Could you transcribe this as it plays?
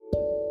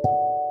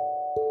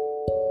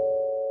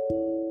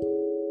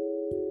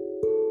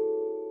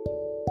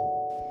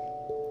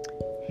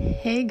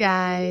Hey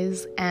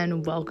guys,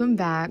 and welcome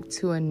back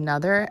to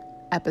another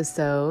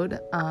episode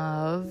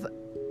of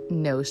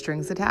No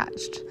Strings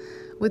Attached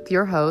with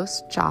your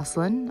host,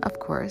 Jocelyn, of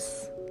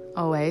course,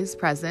 always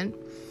present.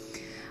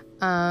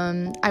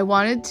 I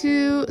wanted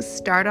to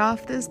start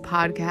off this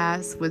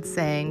podcast with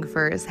saying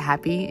first,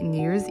 Happy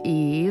New Year's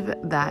Eve.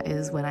 That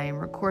is when I am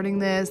recording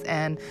this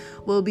and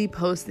will be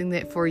posting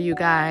it for you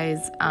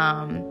guys.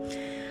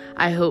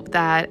 I hope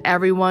that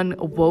everyone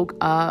woke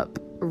up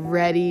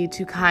ready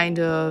to kind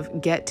of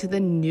get to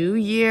the new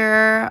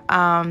year,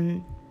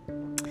 kind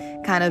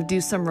of do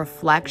some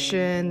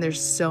reflection. There's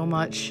so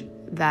much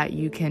that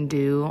you can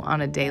do on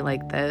a day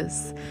like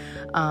this,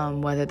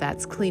 whether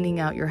that's cleaning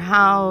out your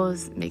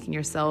house, making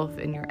yourself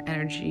and your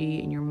energy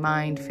and your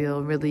mind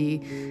feel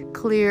really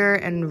clear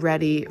and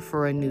ready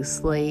for a new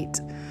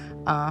slate.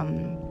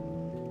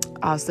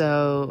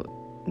 Also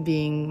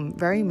being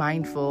very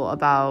mindful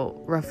about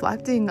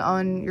reflecting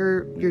on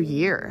your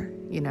year,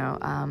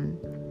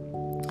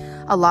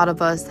 A lot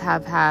of us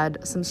have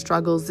had some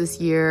struggles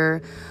this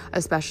year,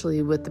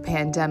 especially with the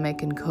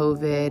pandemic and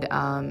COVID,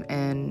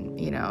 and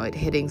it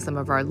hitting some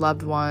of our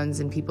loved ones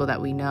and people that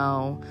we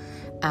know.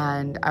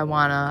 And I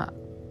want to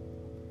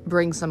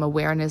bring some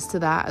awareness to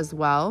that as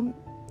well.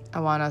 I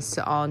want us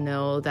to all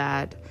know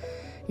that,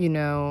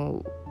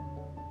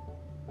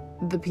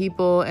 the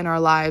people in our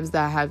lives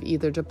that have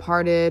either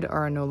departed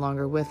or are no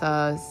longer with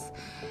us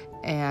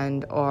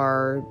and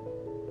are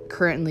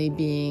currently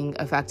being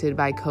affected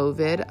by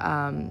COVID,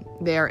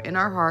 they are in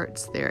our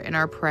hearts, they're in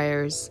our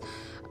prayers.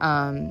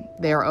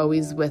 They are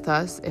always with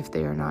us. If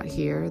they are not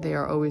here, they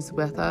are always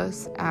with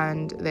us,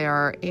 and they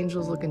are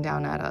angels looking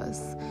down at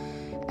us.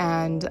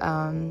 And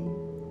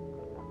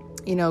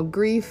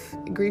grief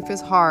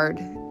is hard,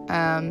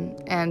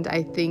 and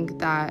I think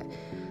that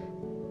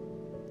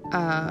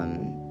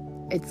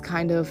it's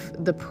kind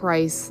of the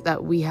price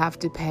that we have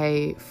to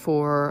pay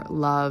for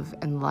love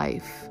and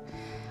life.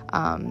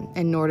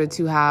 In order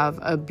to have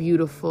a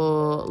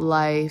beautiful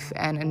life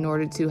and in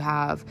order to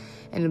have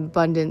an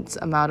abundant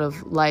amount of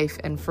life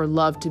and for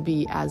love to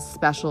be as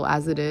special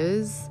as it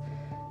is,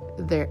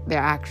 there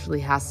actually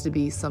has to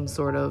be some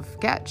sort of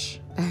catch.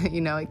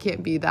 It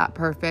can't be that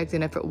perfect,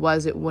 and if it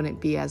was, it wouldn't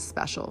be as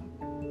special.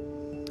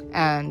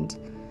 And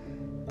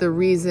the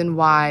reason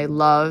why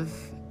love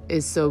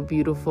is so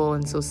beautiful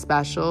and so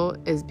special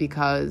is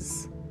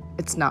because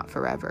it's not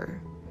forever.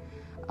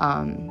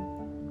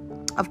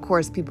 Of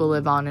course, people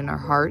live on in our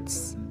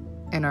hearts,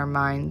 in our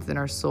minds, in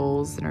our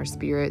souls, in our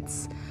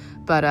spirits.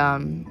 But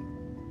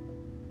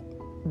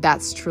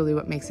that's truly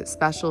what makes it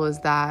special, is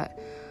that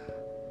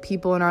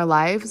people in our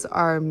lives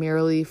are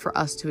merely for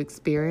us to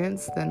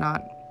experience. They're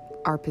not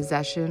our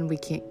possession. We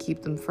can't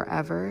keep them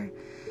forever.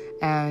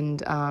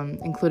 And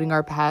including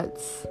our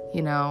pets,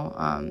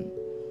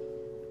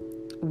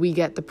 we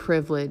get the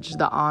privilege,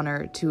 the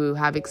honor to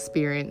have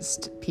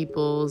experienced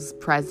people's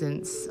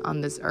presence on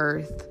this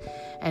earth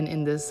and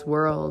in this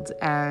world.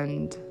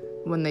 And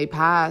when they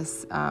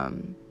pass,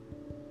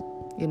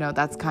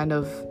 that's kind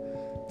of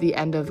the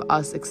end of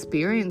us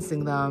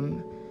experiencing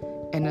them.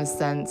 In a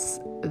sense,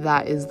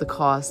 that is the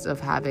cost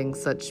of having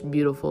such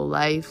beautiful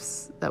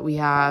lives that we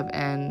have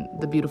and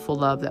the beautiful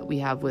love that we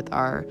have with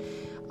our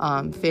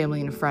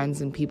family and friends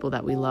and people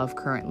that we love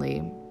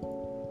currently.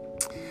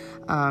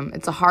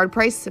 It's a hard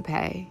price to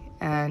pay.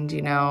 And,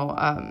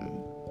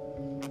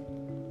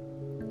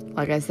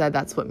 like I said,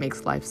 that's what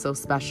makes life so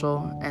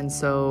special. And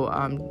so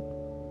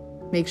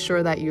make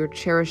sure that you're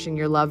cherishing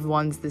your loved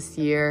ones this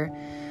year,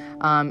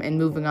 and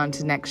moving on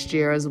to next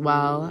year as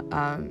well.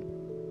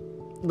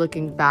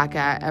 Looking back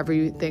at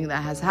everything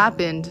that has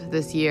happened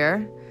this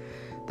year,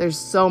 there's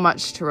so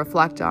much to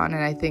reflect on.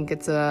 And I think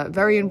it's a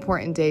very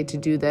important day to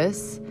do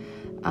this.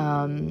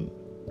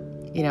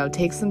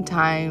 Take some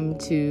time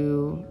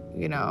to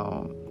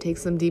take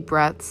some deep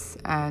breaths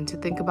and to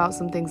think about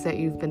some things that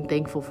you've been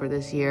thankful for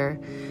this year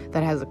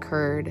that has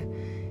occurred.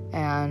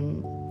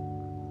 And,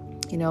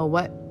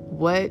 what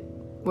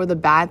were the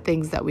bad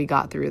things that we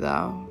got through,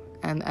 though,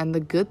 and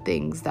the good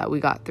things that we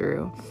got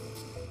through.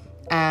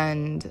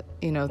 And,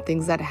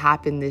 things that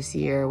happened this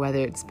year, whether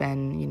it's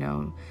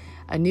been,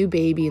 a new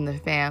baby in the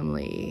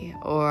family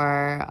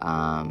or,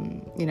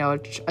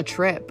 a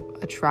trip,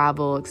 a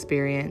travel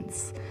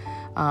experience,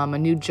 a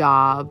new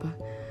job,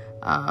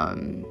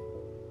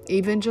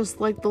 even just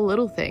like the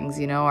little things,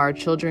 our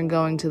children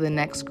going to the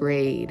next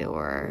grade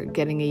or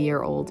getting a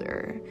year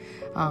older,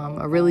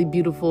 a really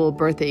beautiful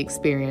birthday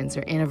experience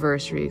or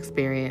anniversary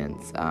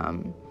experience,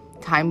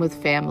 time with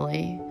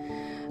family,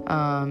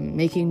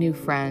 making new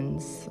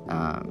friends,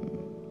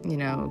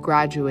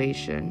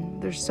 graduation.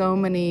 There's so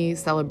many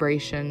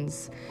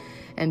celebrations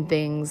and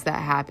things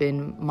that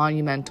happen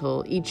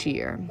monumental each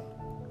year.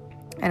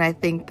 And I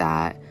think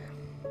that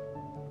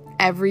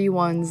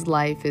everyone's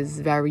life is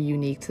very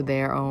unique to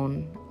their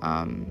own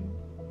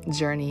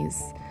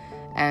journeys.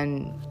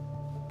 And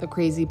the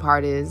crazy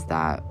part is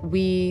that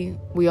we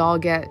all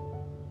get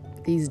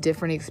these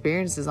different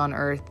experiences on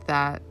earth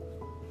that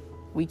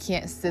we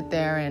can't sit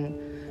there and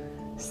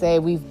say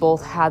we've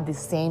both had the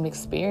same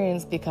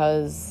experience,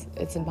 because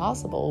it's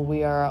impossible.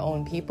 We are our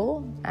own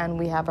people and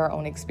we have our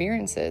own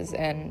experiences,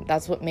 and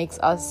that's what makes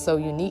us so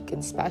unique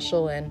and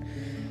special, and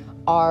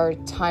our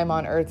time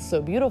on earth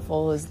so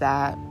beautiful, is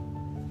that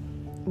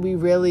we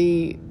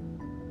really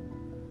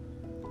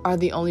are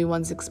the only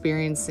ones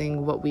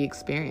experiencing what we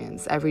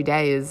experience every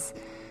day. Is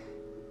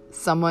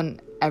someone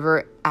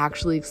ever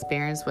actually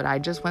experienced what I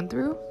just went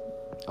through,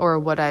 or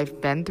what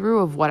I've been through,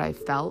 of what I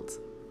felt?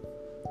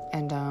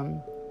 And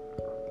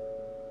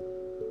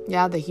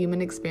the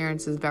human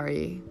experience is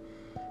very,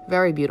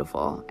 very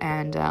beautiful,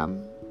 and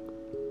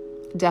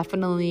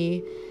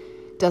definitely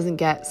doesn't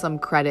get some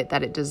credit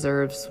that it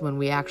deserves when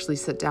we actually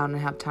sit down and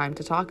have time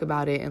to talk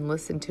about it and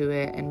listen to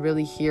it and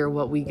really hear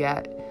what we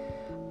get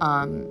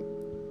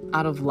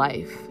out of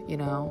life.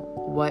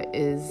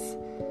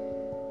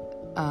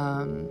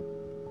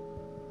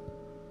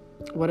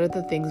 What are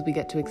the things we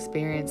get to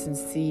experience and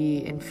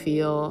see and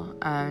feel,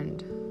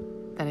 and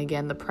then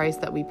again, the price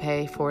that we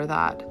pay for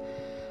that,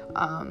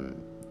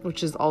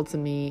 which is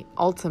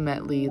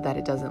ultimately that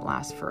it doesn't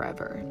last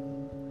forever.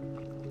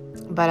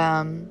 But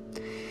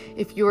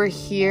if you're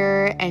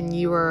here and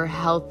you are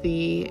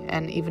healthy,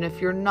 and even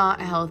if you're not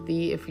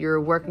healthy, if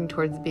you're working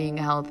towards being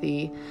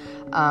healthy,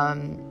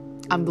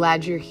 I'm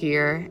glad you're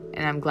here,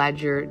 and I'm glad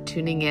you're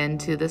tuning in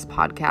to this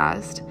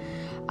podcast.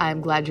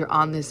 I'm glad you're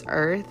on this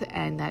earth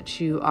and that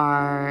you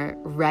are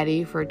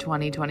ready for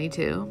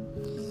 2022.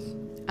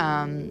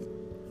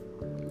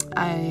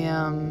 I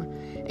am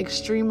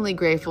extremely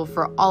grateful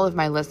for all of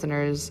my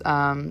listeners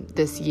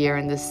this year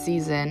and this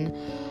season,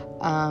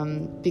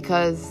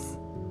 because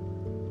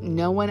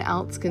no one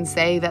else can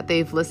say that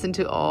they've listened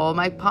to all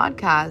my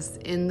podcasts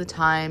in the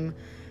time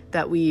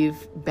that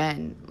we've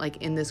been, like,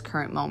 in this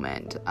current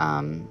moment.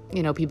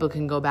 People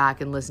can go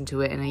back and listen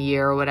to it in a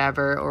year or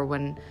whatever, or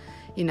when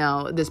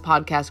this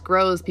podcast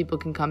grows, people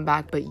can come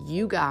back. But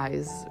you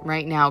guys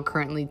right now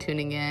currently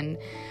tuning in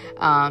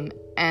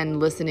and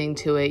listening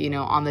to it,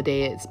 on the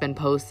day it's been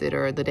posted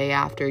or the day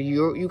after,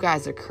 you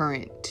guys are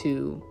current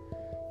to,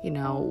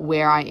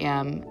 where I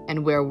am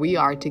and where we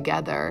are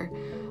together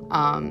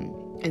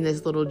in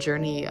this little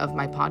journey of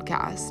my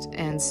podcast.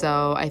 And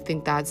so I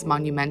think that's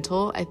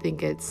monumental. I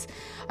think it's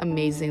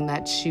amazing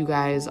that you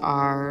guys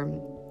are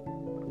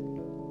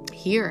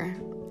here.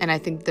 And I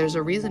think there's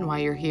a reason why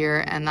you're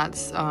here, and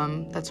that's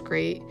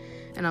great.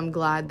 And I'm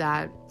glad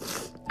that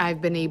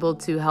I've been able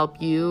to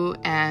help you,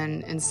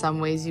 and in some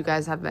ways you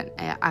guys have been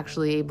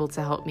actually able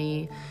to help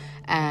me.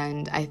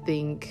 And I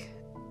think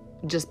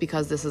just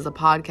because this is a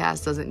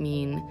podcast doesn't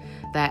mean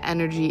that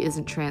energy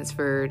isn't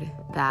transferred,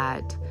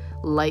 that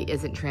light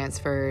isn't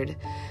transferred,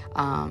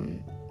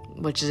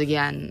 which is,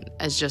 again,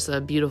 is just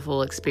a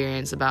beautiful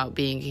experience about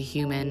being a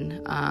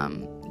human,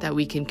 that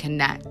we can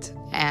connect.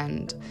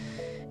 And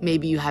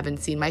maybe you haven't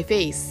seen my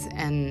face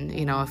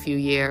in, a few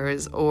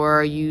years,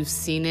 or you've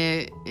seen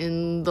it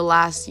in the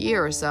last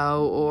year or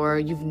so, or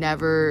you've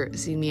never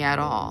seen me at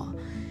all,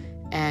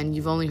 and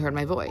you've only heard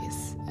my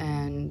voice.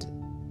 And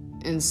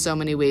in so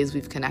many ways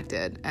we've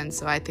connected. And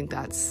so I think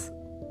that's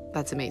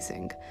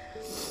amazing.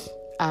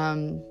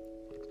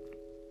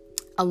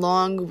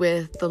 Along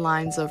with the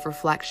lines of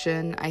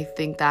reflection, I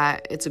think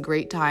that it's a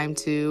great time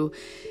to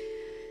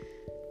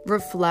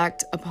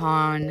reflect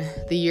upon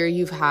the year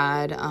you've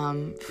had.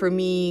 For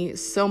me,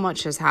 so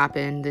much has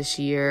happened this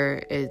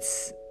year.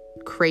 It's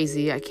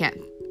crazy. I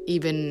can't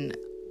even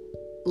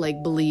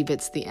believe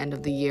it's the end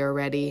of the year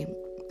already.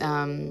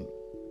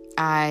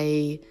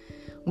 I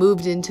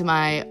moved into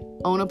my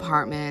own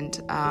apartment.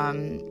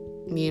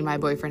 Me and my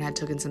boyfriend had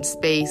taken some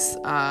space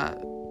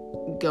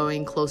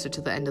going closer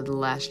to the end of the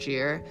last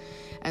year.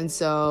 And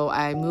so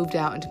I moved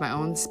out into my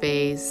own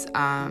space.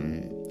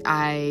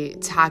 I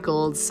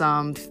tackled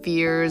some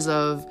fears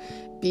of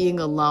being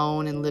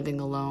alone and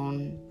living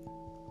alone.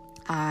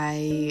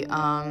 I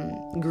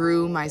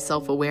grew my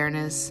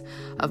self-awareness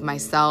of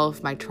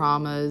myself, my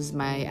traumas,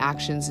 my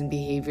actions and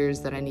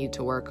behaviors that I need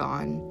to work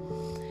on.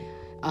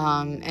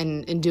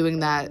 And in doing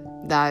that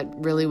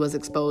really was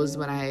exposed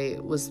when I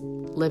was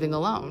living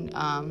alone,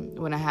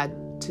 when I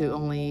had to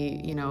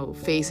only,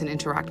 face and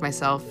interact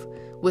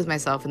with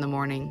myself in the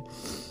morning.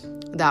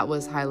 That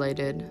was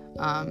highlighted.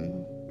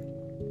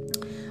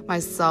 My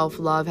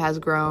self-love has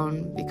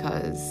grown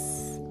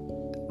because,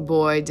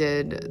 boy,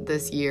 did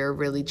this year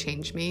really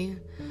change me.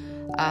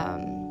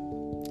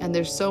 And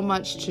there's so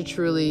much to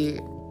truly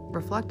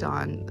reflect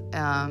on.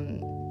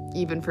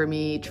 Even for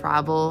me,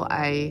 travel,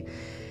 I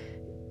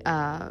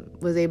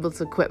was able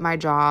to quit my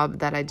job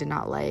that I did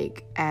not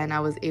like, and I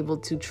was able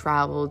to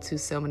travel to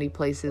so many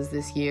places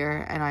this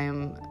year, and I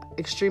am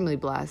extremely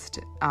blessed.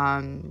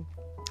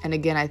 And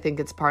again, I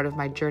think it's part of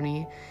my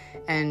journey,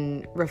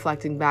 and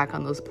reflecting back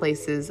on those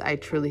places, I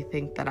truly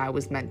think that I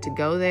was meant to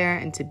go there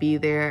and to be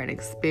there and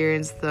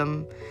experience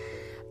them,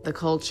 the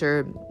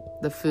culture,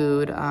 the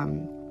food,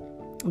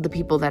 the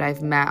people that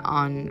I've met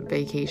on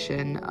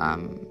vacation.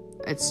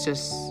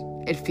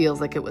 It feels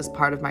like it was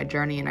part of my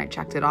journey, and I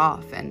checked it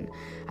off, and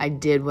I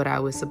did what I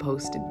was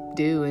supposed to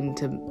do and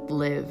to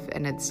live,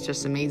 and it's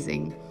just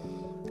amazing.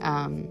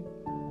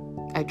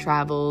 I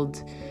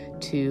traveled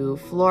to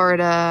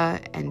Florida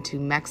and to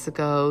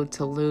Mexico,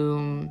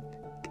 Tulum,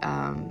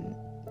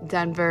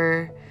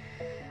 Denver,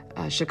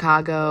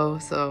 Chicago.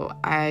 So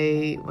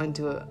I went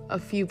to a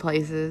few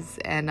places,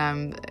 and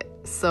I'm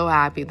so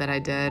happy that I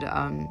did.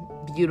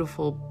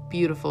 Beautiful,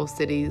 beautiful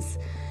cities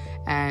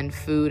and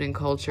food and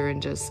culture,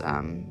 and just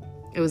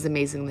it was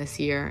amazing this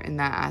year in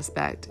that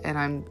aspect. And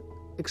I'm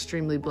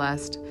extremely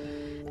blessed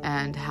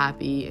and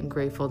happy and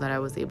grateful that I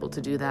was able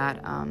to do that.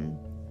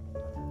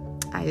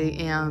 I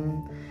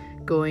am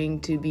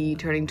going to be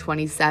turning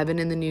 27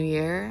 in the new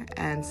year,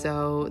 and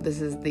so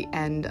this is the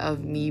end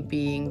of me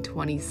being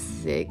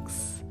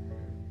 26,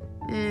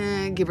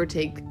 give or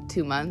take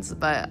 2 months,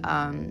 but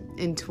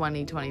in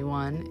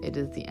 2021 it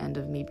is the end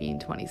of me being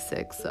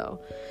 26,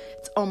 so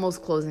it's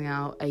almost closing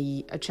out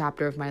a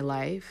chapter of my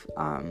life,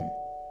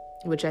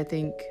 which I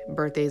think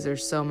birthdays are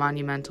so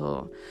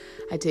monumental.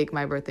 I take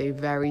my birthday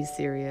very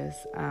serious.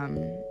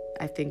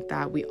 I think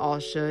that we all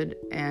should,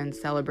 and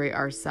celebrate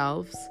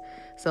ourselves,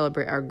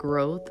 celebrate our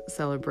growth,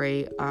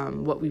 celebrate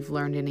what we've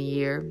learned in a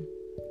year,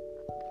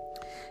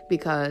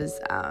 because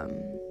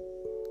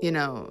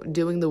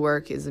doing the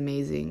work is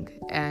amazing,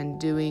 and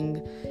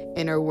doing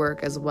inner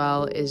work as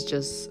well is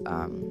just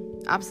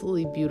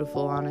absolutely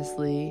beautiful,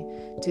 honestly,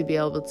 to be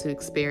able to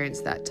experience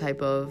that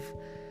type of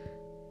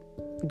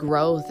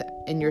growth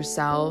in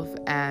yourself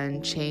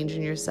and change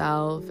in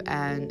yourself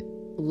and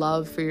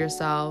love for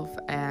yourself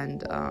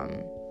and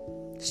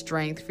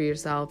strength for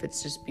yourself.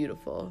 It's just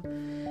beautiful.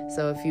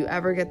 So if you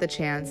ever get the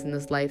chance in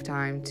this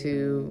lifetime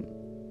to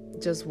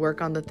just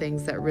work on the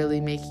things that really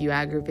make you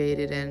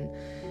aggravated and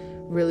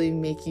really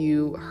make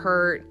you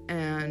hurt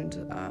and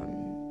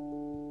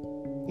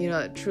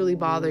that truly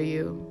bother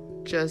you,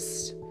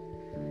 just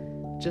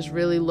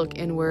really look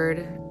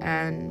inward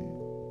and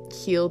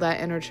heal that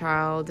inner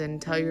child,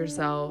 and tell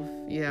yourself,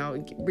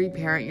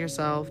 reparent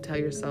yourself, tell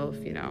yourself,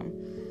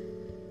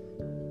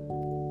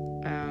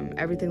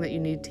 everything that you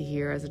need to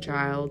hear as a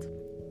child.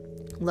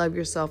 Love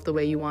yourself the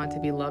way you want to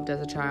be loved as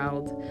a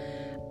child,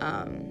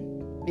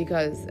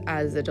 because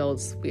as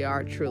adults, we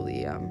are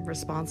truly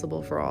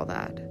responsible for all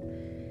that.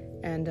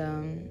 And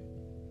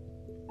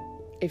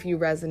if you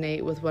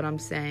resonate with what I'm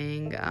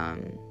saying,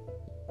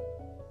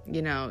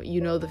 you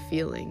know the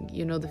feeling.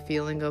 You know the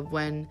feeling of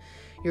when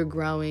you're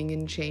growing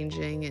and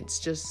changing. It's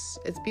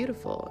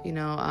beautiful.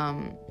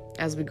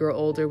 As we grow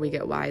older, we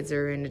get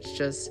wiser, and it's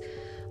just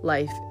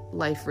life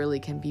really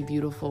can be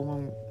beautiful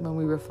when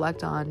we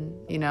reflect on,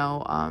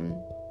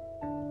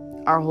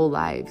 our whole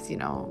lives,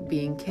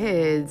 being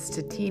kids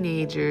to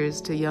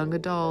teenagers to young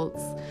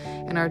adults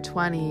in our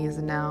 20s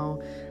and now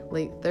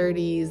late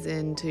 30s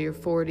into your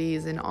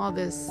 40s, and all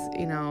this,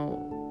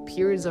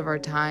 periods of our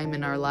time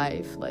in our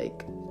life.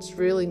 Like, it's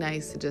really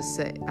nice to just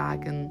sit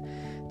back and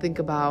think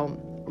about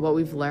what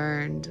we've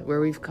learned,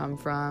 where we've come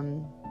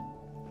from,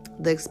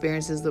 the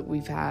experiences that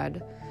we've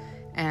had,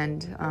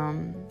 and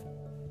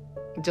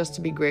just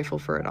to be grateful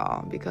for it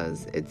all,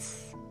 because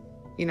it's,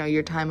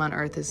 your time on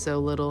earth is so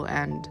little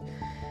and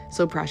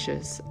so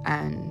precious,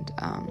 and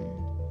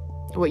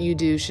what you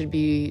do should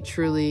be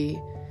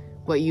truly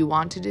what you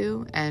want to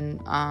do,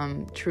 and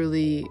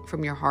truly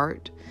from your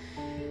heart,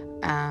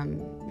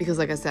 because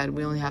like I said,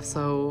 we only have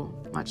so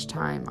much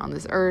time on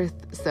this earth,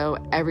 so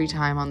every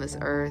time on this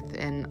earth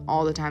and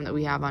all the time that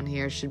we have on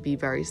here should be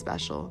very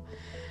special.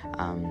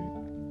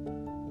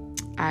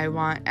 I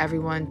want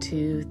everyone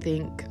to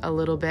think a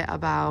little bit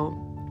about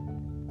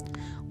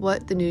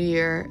what the new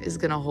year is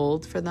going to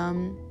hold for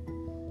them.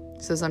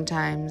 So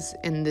sometimes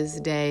in this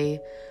day,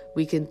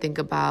 we can think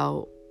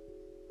about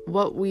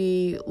what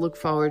we look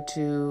forward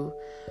to,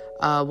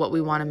 what we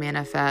want to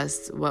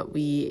manifest, what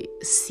we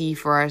see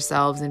for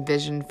ourselves,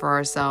 envision for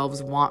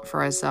ourselves, want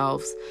for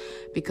ourselves,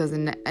 because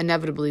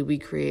inevitably we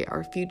create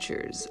our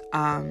futures.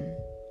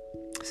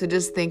 So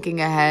just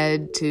thinking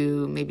ahead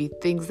to maybe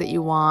things that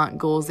you want,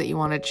 goals that you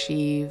want to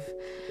achieve,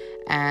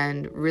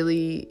 and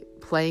really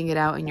playing it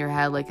out in your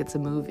head like it's a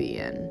movie.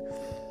 And,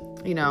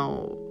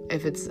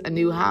 if it's a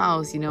new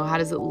house, how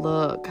does it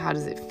look? How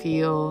does it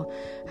feel?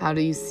 How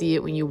do you see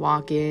it when you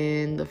walk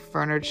in? The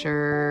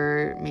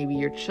furniture, maybe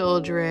your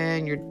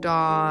children, your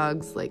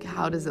dogs, like,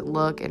 how does it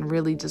look? And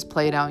really just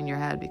play it out in your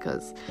head,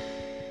 because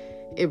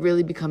it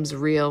really becomes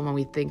real when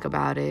we think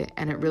about it,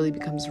 and it really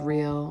becomes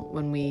real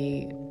when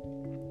we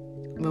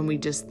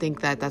just think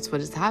that that's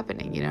what is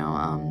happening.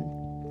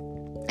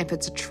 If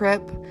it's a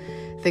trip,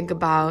 think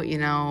about,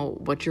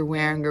 what you're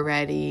wearing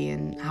already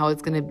and how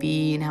it's going to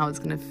be and how it's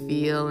going to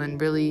feel,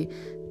 and really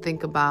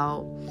think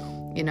about,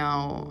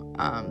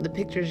 the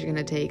pictures you're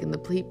going to take and the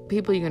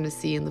people you're going to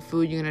see and the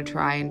food you're going to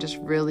try, and just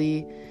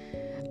really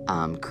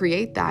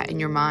create that in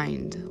your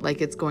mind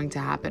like it's going to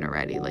happen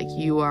already, like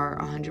you are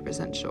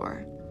 100%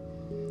 sure.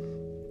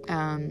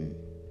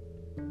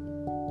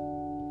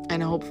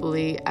 And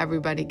hopefully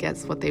everybody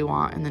gets what they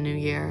want in the new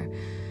year,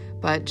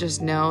 but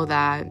just know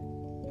that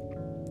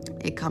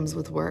it comes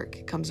with work.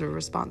 It comes with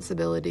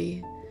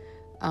responsibility.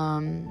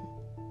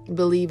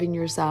 Believe in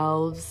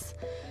yourselves.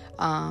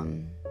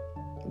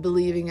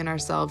 believing in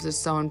ourselves is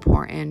so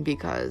important,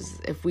 because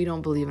if we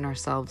don't believe in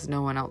ourselves,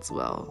 no one else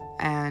will.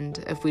 And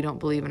if we don't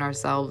believe in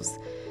ourselves,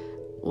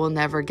 we'll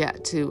never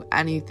get to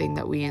anything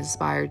that we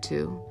aspire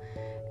to.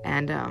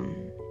 And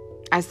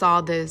I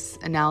saw this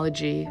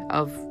analogy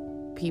of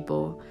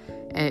people,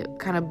 and it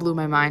kind of blew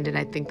my mind, and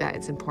I think that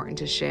it's important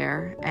to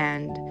share.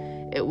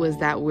 And it was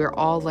that we're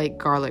all like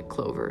garlic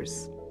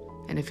clovers.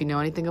 And if you know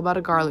anything about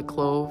a garlic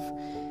clove,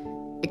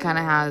 it kind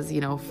of has,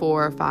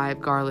 4 or 5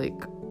 garlic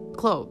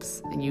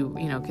cloves, and you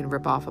can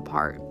rip off a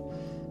part.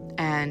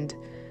 And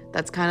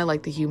that's kind of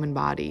like the human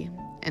body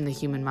and the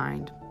human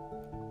mind.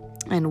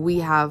 And we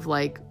have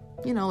like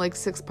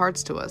 6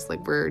 parts to us.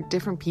 Like, we're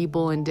different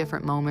people in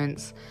different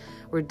moments.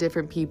 We're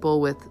different people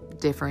with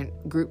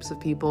different groups of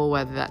people,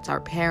 whether that's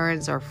our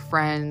parents, our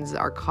friends,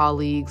 our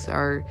colleagues,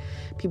 our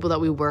people that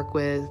we work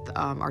with,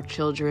 our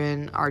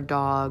children, our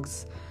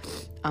dogs,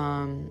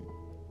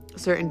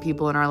 certain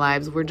people in our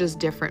lives. We're just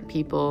different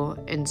people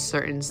in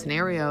certain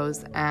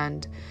scenarios.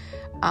 And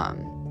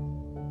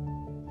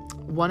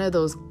one of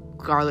those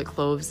garlic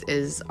cloves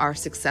is our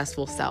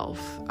successful self.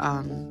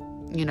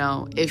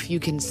 If you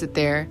can sit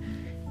there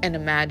and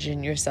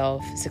imagine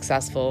yourself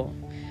successful,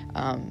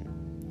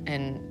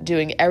 and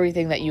doing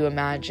everything that you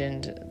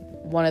imagined,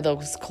 one of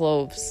those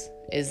cloves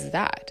is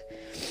that.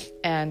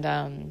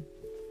 And,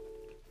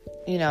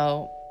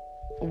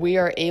 we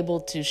are able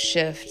to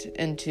shift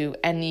into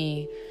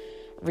any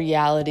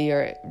reality,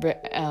 or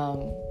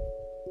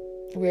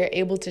we're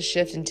able to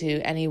shift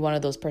into any one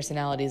of those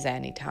personalities at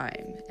any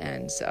time.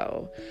 And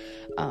so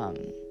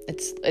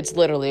it's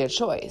literally a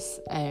choice.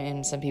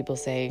 And some people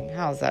say,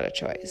 how is that a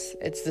choice?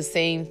 It's the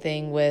same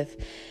thing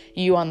with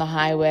you on the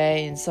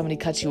highway and somebody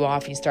cuts you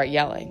off and you start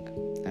yelling.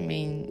 I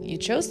mean, you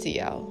chose to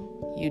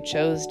yell. You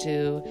chose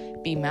to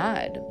be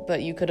mad,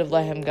 but you could have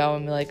let him go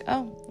and be like,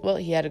 oh, well,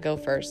 he had to go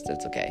first.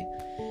 It's okay.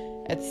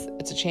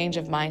 It's a change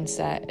of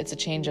mindset. It's a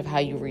change of how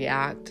you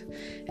react.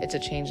 It's a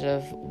change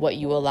of what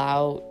you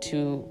allow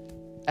to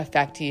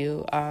affect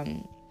you.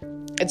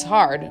 It's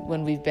hard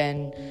when we've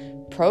been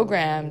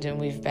programmed and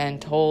we've been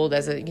told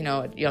as a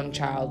young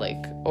child,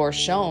 or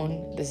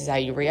shown this is how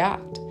you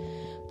react.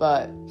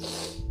 But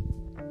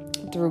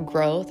through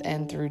growth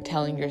and through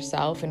telling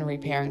yourself and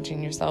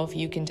reparenting yourself,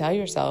 you can tell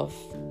yourself,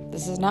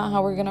 this is not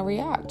how we're going to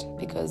react,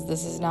 because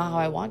this is not how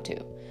I want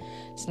to.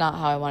 It's not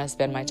how I want to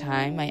spend my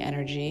time, my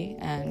energy.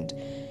 And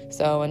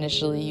so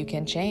initially you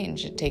can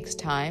change. It takes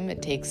time.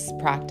 It takes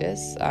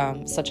practice,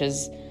 such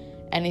as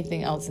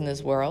anything else in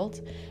this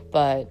world,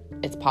 but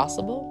it's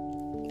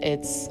possible.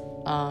 It's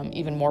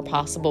even more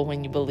possible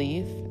when you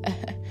believe.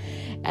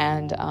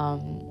 And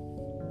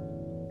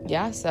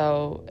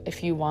so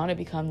if you want to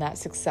become that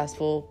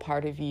successful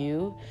part of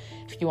you,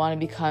 if you want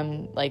to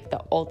become like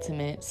the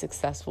ultimate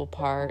successful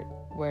part,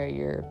 where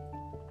you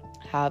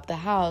have the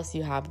house,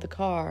 you have the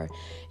car,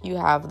 you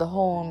have the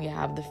home, you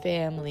have the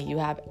family, you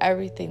have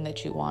everything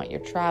that you want, you're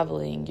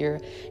traveling, you're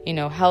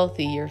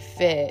healthy, you're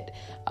fit,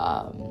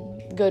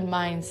 good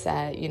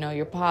mindset,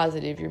 you're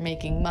positive, you're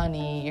making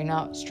money, you're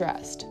not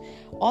stressed.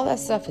 All that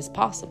stuff is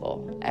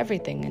possible.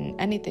 Everything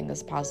and anything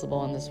is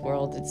possible in this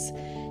world. It's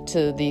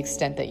to the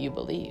extent that you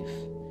believe.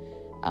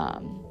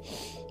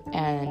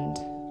 And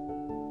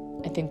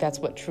I think that's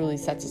what truly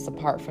sets us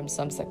apart from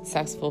some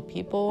successful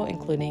people,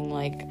 including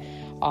like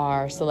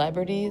our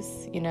celebrities.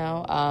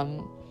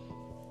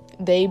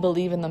 They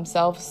believe in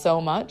themselves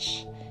so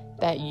much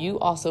that you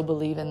also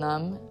believe in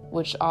them,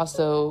 which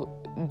also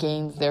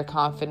gains their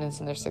confidence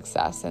and their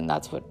success. And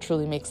that's what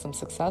truly makes them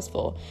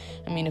successful.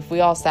 I mean, if we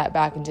all sat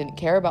back and didn't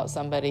care about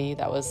somebody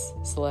that was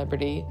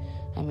celebrity,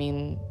 I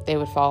mean, they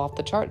would fall off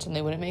the charts and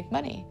they wouldn't make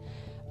money.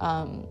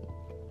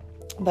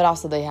 But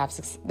also they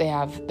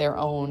have their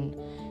own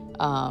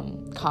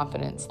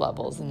confidence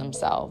levels in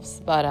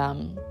themselves. But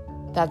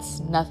that's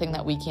nothing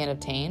that we can't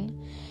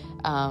obtain.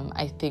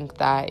 I think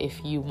that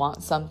if you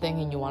want something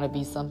and you want to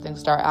be something,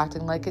 start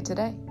acting like it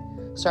today.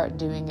 Start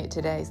doing it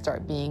today.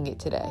 Start being it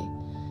today.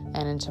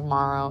 And in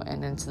tomorrow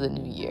and into the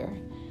new year.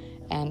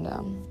 And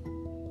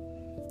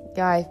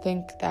I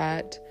think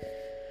that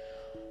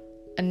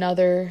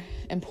another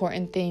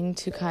important thing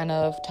to kind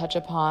of touch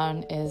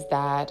upon is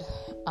that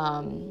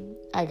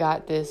I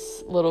got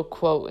this little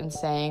quote and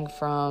saying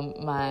from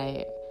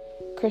my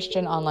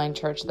Christian online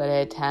church that I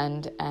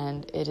attend,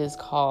 and it is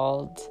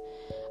called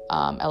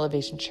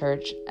Elevation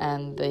Church.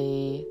 And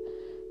the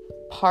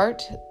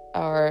part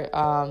or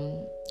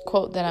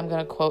quote that I'm going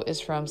to quote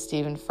is from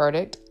Steven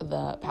Furtick,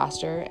 the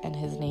pastor, and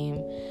his name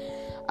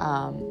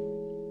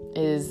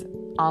is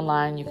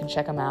online. You can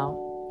check him out.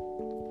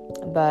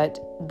 But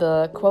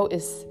the quote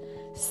is,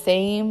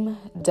 "Same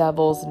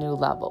devils, new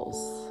levels."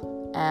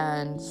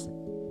 And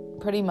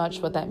pretty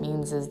much what that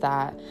means is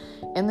that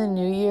in the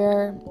new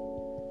year,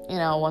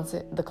 once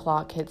the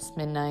clock hits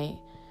midnight,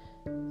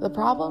 the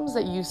problems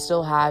that you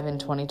still have in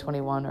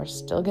 2021 are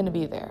still going to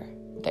be there.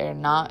 They're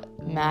not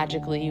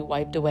magically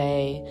wiped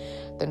away.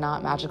 They're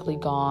not magically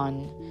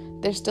gone.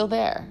 They're still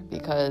there,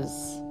 because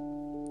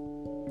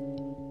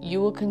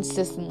you will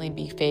consistently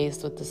be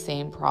faced with the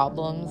same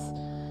problems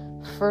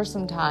for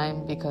some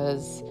time,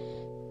 because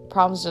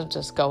problems don't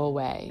just go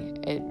away.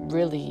 It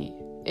really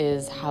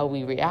is how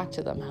we react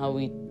to them, how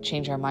we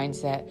change our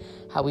mindset,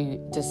 how we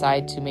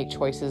decide to make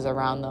choices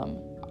around them.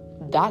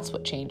 That's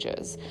what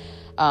changes,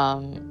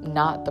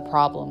 not the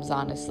problems,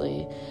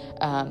 honestly.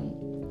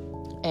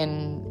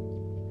 And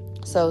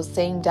so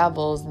same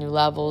devils, new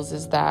levels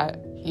is that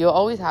you'll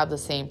always have the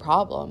same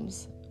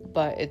problems,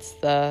 but it's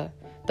the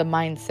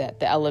mindset,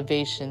 the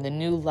elevation, the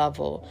new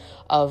level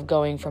of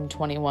going from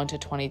 2021 to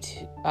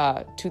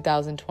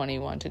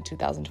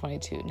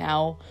 2022.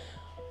 Now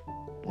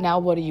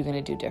what are you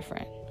going to do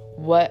different?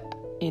 What,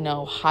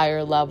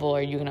 higher level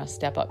are you going to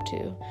step up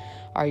to?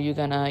 Are you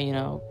going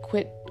to,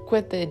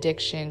 quit the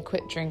addiction,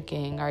 quit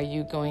drinking? Are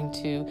you going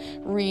to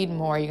read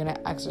more? Are you going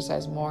to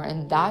exercise more?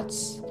 And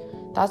that's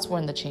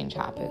when the change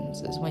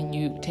happens, is when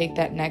you take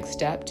that next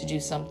step to do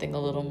something a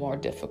little more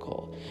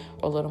difficult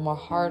or a little more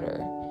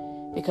harder,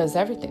 because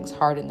everything's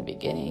hard in the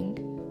beginning,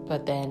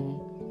 but then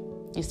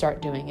you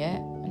start doing it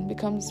and it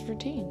becomes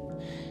routine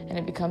and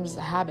it becomes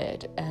a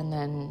habit, and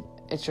then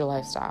it's your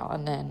lifestyle,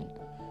 and then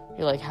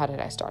you're like, how did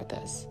I start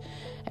this?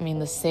 I mean,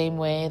 the same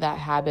way that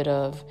habit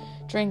of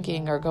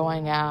drinking or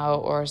going out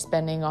or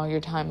spending all your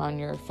time on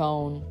your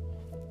phone,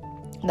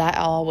 that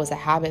all was a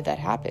habit that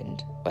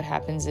happened. What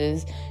happens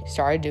is you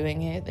started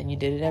doing it, then you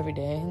did it every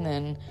day, and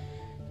then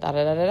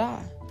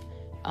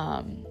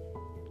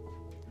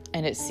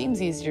and it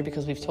seems easier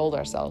because we've told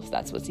ourselves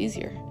that's what's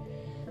easier.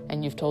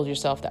 And you've told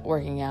yourself that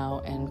working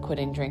out and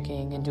quitting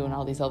drinking and doing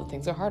all these other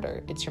things are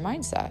harder. It's your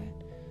mindset.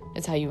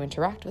 It's how you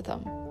interact with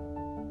them.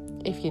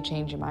 If you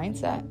change your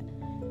mindset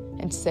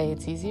and say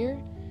it's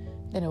easier,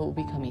 then it will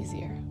become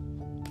easier.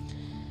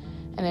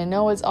 And I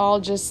know it's all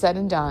just said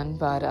and done,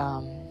 but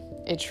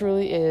it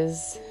truly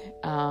is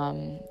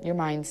your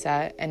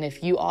mindset. And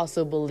if you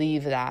also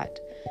believe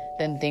that,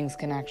 then things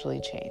can actually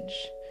change.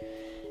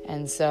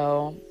 And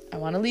so I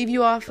want to leave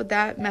you off with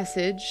that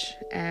message.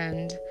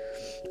 And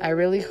I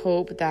really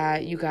hope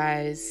that you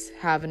guys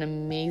have an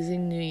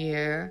amazing new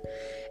year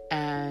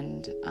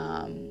and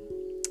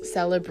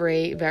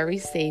celebrate very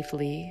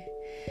safely,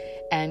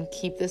 and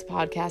keep this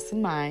podcast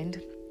in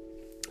mind.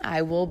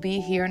 I will be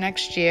here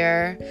next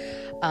year,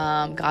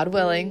 God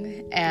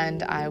willing,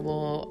 and I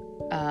will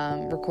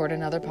record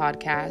another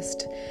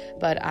podcast,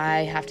 but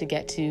I have to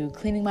get to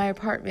cleaning my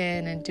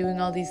apartment and doing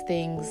all these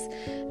things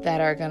that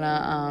are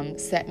gonna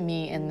set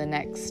me in the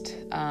next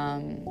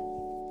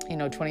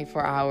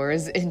 24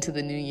 hours into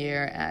the new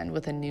year, and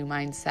with a new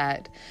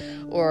mindset,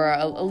 or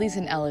at least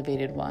an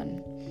elevated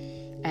one.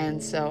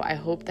 And so I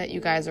hope that you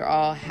guys are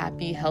all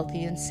happy,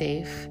 healthy, and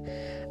safe.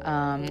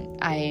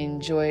 I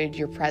enjoyed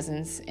your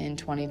presence in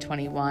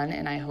 2021,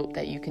 and I hope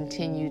that you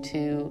continue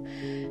to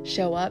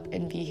show up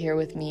and be here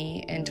with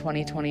me in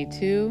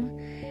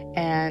 2022.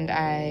 And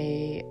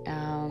I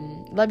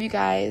love you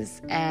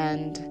guys,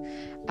 and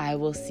I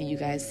will see you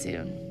guys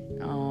soon.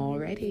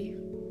 Alrighty,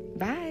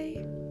 bye.